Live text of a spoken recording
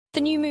The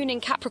new moon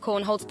in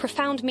Capricorn holds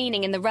profound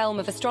meaning in the realm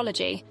of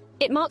astrology.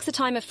 It marks a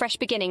time of fresh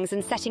beginnings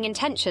and setting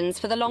intentions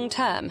for the long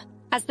term.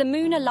 As the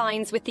moon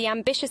aligns with the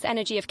ambitious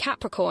energy of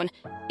Capricorn,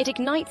 it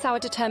ignites our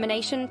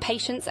determination,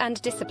 patience, and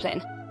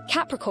discipline.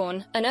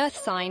 Capricorn, an earth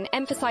sign,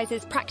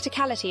 emphasizes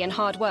practicality and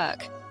hard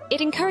work.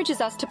 It encourages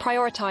us to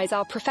prioritize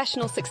our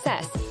professional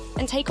success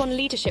and take on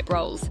leadership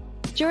roles.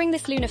 During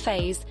this lunar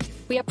phase,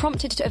 we are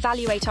prompted to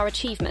evaluate our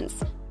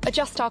achievements,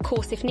 adjust our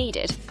course if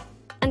needed,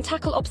 and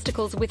tackle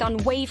obstacles with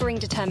unwavering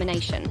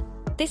determination.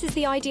 This is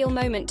the ideal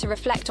moment to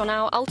reflect on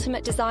our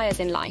ultimate desires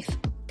in life,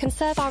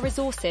 conserve our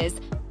resources,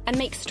 and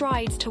make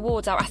strides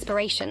towards our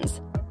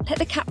aspirations. Let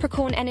the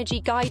Capricorn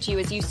energy guide you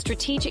as you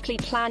strategically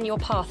plan your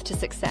path to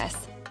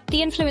success.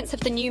 The influence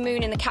of the new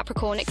moon in the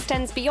Capricorn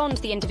extends beyond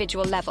the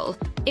individual level.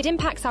 It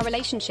impacts our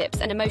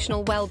relationships and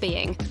emotional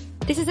well-being.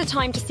 This is a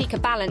time to seek a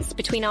balance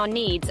between our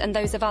needs and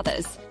those of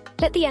others.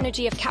 Let the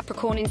energy of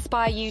Capricorn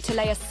inspire you to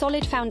lay a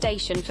solid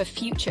foundation for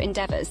future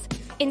endeavors.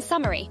 In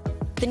summary,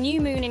 the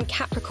new moon in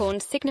Capricorn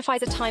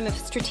signifies a time of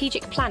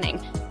strategic planning,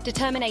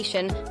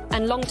 determination,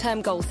 and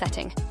long-term goal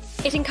setting.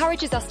 It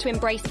encourages us to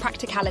embrace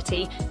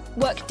practicality,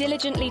 work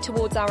diligently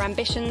towards our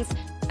ambitions,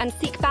 and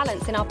seek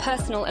balance in our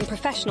personal and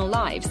professional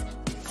lives.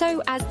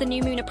 So, as the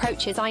new moon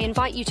approaches, I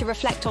invite you to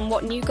reflect on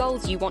what new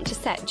goals you want to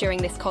set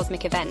during this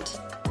cosmic event.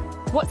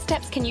 What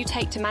steps can you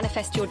take to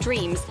manifest your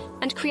dreams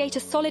and create a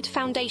solid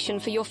foundation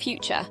for your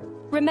future?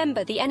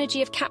 Remember, the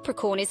energy of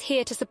Capricorn is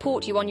here to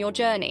support you on your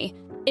journey.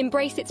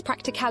 Embrace its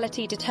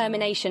practicality,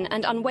 determination,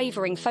 and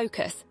unwavering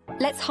focus.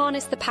 Let's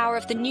harness the power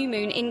of the new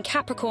moon in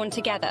Capricorn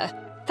together.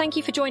 Thank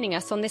you for joining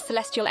us on this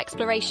celestial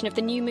exploration of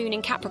the new moon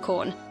in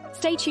Capricorn.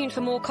 Stay tuned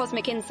for more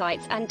cosmic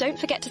insights and don't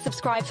forget to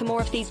subscribe for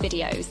more of these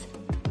videos.